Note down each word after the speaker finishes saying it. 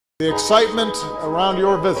The excitement around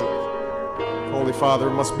your visit, Holy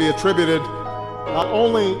Father, must be attributed not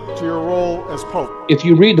only to your role as Pope. If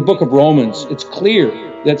you read the book of Romans, it's clear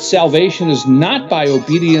that salvation is not by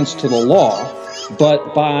obedience to the law,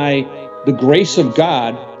 but by the grace of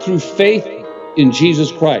God through faith in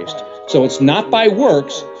Jesus Christ. So it's not by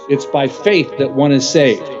works, it's by faith that one is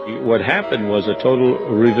saved. What happened was a total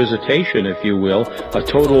revisitation, if you will, a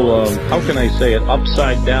total, how can I say it,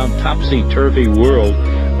 upside down, topsy-turvy world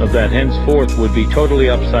that henceforth would be totally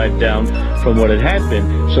upside down from what it had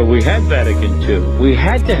been. So we had Vatican II. We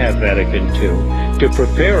had to have Vatican II to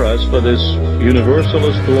prepare us for this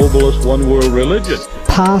universalist, globalist, one-world religion.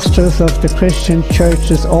 Pastors of the Christian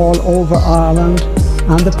churches all over Ireland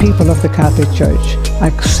and the people of the Catholic Church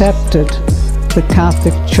accepted the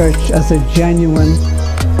Catholic Church as a genuine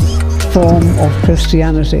form of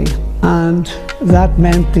Christianity, and that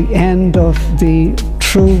meant the end of the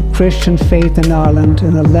true Christian faith in Ireland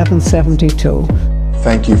in 1172.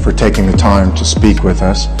 Thank you for taking the time to speak with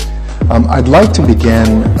us. I'd like to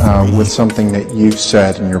begin with something that you've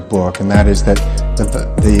said in your book, and that is that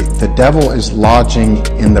the devil is lodging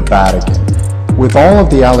in the Vatican. With all of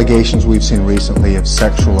the allegations we've seen recently of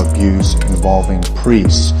sexual abuse involving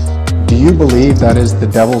priests, do you believe that is the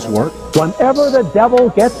devil's work? Whenever the devil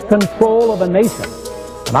gets control of a nation,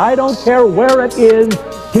 and I don't care where it is,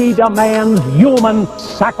 he demands human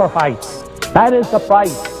sacrifice. That is the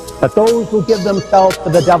price that those who give themselves to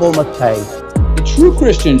the devil must pay. The true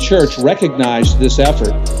Christian church recognized this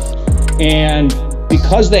effort, and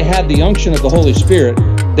because they had the unction of the Holy Spirit,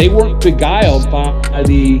 they weren't beguiled by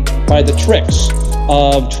the tricks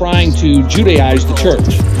of trying to Judaize the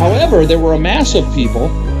church. However, there were a mass of people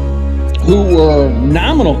who were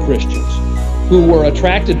nominal Christians, who were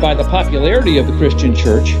attracted by the popularity of the Christian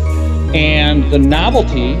church and the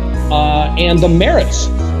novelty and the merits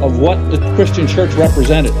of what the Christian church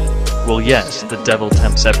represented. Well, yes, the devil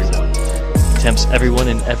tempts everyone. He tempts everyone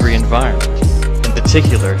in every environment. In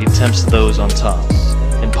particular, he tempts those on top,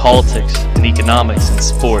 in politics, in economics, in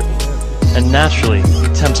sport. And naturally,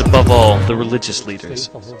 he tempts above all the religious leaders.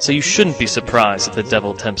 So you shouldn't be surprised if the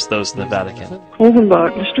devil tempts those in the Vatican.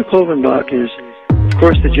 Mr. Klovenbach is, of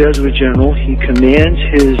course, the Jesuit general. He commands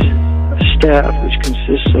his staff, which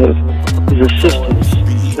consists of his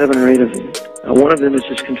assistants, 7 or 8 of them. One of them is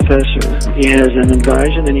his confessor. He has an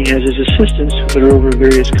advisor, and then he has his assistants that are over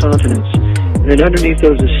various continents. And then underneath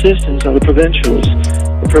those assistants are the provincials.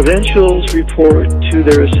 The provincials report to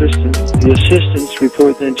their assistants. The assistants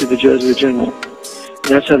report then to the Jesuit general. And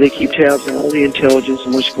that's how they keep tabs on all the intelligence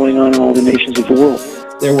and what's going on in all the nations of the world.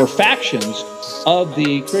 There were factions of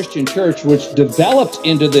the Christian church which developed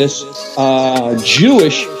into this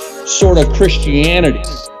Jewish sort of Christianity.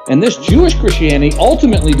 And this Jewish Christianity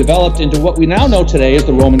ultimately developed into what we now know today as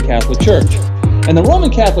the Roman Catholic Church. And the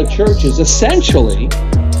Roman Catholic Church is essentially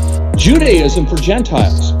Judaism for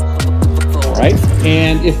Gentiles. Right?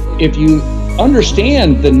 And if you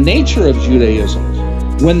understand the nature of Judaism,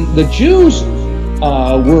 when the Jews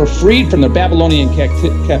were freed from their Babylonian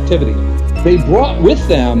captivity, they brought with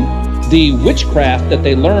them the witchcraft that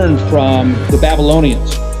they learned from the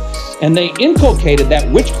Babylonians. And they inculcated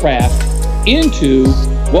that witchcraft into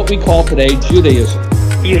what we call today Judaism.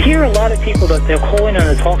 You hear a lot of people that they'll call in on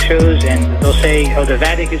the talk shows and they'll say, oh, the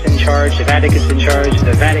Vatican's in charge, the Vatican's in charge,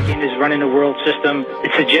 the Vatican is running the world system.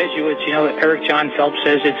 It's the Jesuits, you know, Eric John Phelps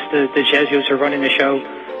says it's the Jesuits are running the show.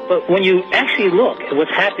 But when you actually look at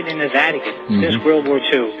what's happened in the Vatican since World War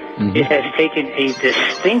II, it has taken a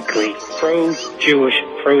distinctly pro-Jewish,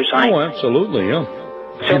 pro-Zionist. Oh, absolutely, yeah.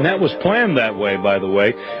 And that was planned that way, by the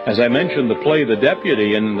way. As I mentioned, the play The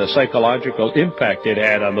Deputy and the psychological impact it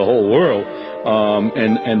had on the whole world,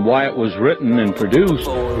 and why it was written and produced,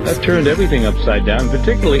 that turned everything upside down,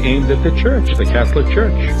 particularly aimed at the church, the Catholic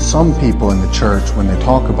Church. Some people in the church, when they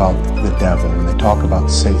talk about the devil, when they talk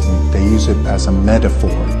about Satan, they use it as a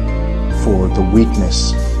metaphor for the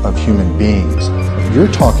weakness of human beings.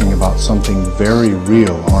 You're talking about something very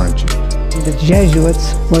real, aren't you? The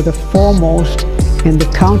Jesuits were the foremost in the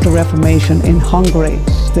Counter-Reformation in Hungary.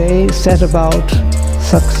 They set about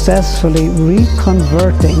successfully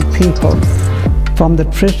reconverting people from the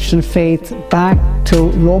Christian faith back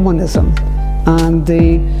to Romanism, and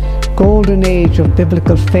the golden age of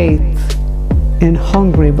biblical faith in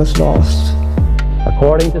Hungary was lost.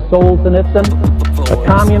 According to Solzhenitsyn, the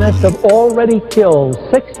communists have already killed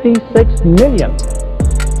 66 million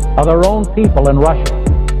of their own people in Russia,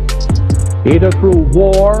 either through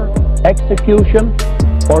war, execution,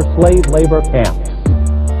 or slave labor camps.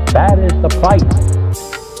 That is the price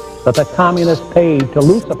that the communists paid to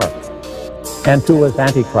Lucifer and to his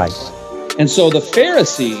Antichrist. And so the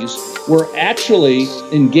Pharisees were actually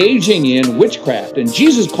engaging in witchcraft, and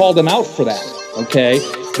Jesus called them out for that, okay?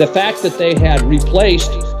 The fact that they had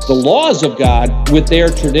replaced the laws of God with their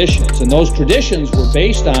traditions, and those traditions were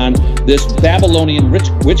based on this Babylonian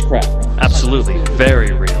witchcraft. Absolutely,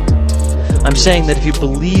 very real. I'm saying that if you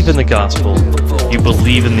believe in the gospel, you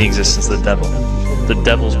believe in the existence of the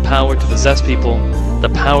devil's power to possess people, the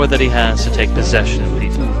power that he has to take possession of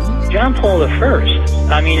people. John Paul I,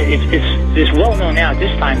 I mean, it's well known now at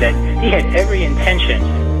this time that he had every intention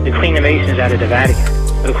to clean the Masons out of the Vatican.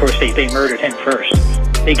 But of course, they murdered him first.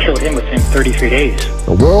 They killed him within 33 days.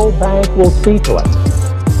 The World Bank will see to it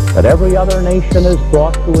that every other nation is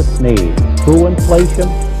brought to its knees through inflation,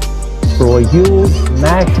 through a huge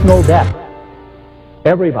national debt.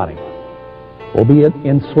 Everybody will be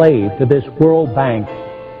enslaved to this World Bank,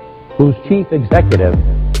 whose chief executive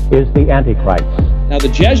is the Antichrist. Now, the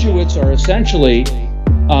Jesuits are essentially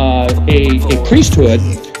a priesthood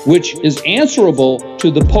which is answerable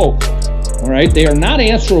to the Pope. All right, they are not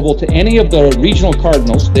answerable to any of the regional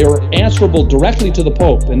cardinals. They are answerable directly to the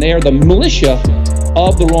Pope, and they are the militia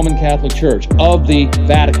of the Roman Catholic Church, of the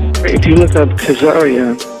Vatican. If you look up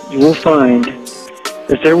Khazaria, you will find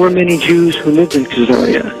that there were many Jews who lived in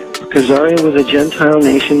Khazaria. Khazaria was a Gentile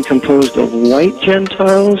nation composed of white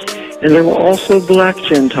Gentiles, and there were also black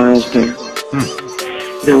Gentiles there.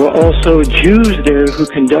 There were also Jews there who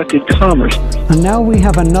conducted commerce. And now we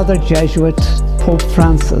have another Jesuit, Pope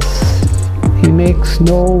Francis. He makes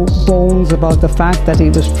no bones about the fact that he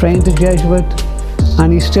was trained a Jesuit,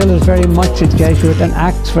 and he still is very much a Jesuit and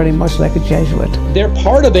acts very much like a Jesuit. They're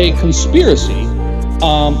part of a conspiracy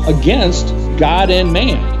against God and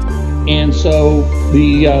man. And so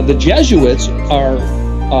the Jesuits are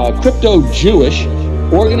a crypto-Jewish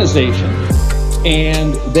organization,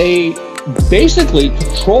 and they basically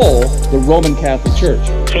control the Roman Catholic Church.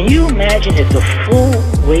 Can you imagine if the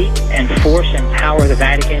full weight and force and power of the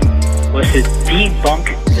Vatican was to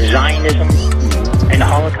debunk Zionism and the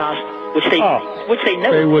Holocaust, which they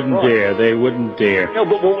never. They wouldn't dare. They wouldn't dare. No,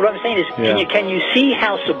 but what I'm saying is, can you see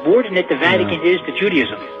how subordinate the Vatican is to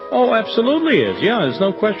Judaism? Oh, absolutely is. Yeah, there's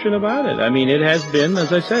no question about it. I mean, it has been,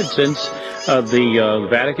 as I said, since the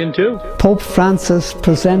Vatican II. Pope Francis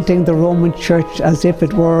presenting the Roman Church as if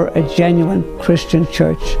it were a genuine Christian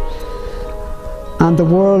church, and the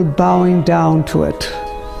world bowing down to it,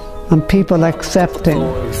 and people accepting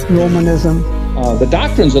Romanism. The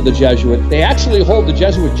doctrines of the Jesuit, they actually hold the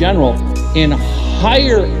Jesuit general in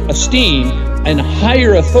higher esteem and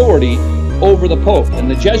higher authority over the Pope. And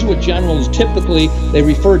the Jesuit generals, typically, they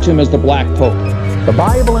refer to him as the Black Pope. The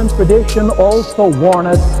Bible and tradition also warn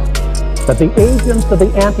us that the agents of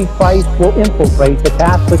the Antichrist will infiltrate the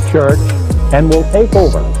Catholic Church and will take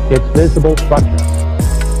over its visible structure.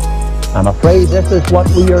 I'm afraid this is what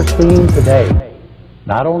we are seeing today,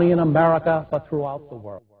 not only in America, but throughout the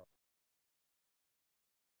world.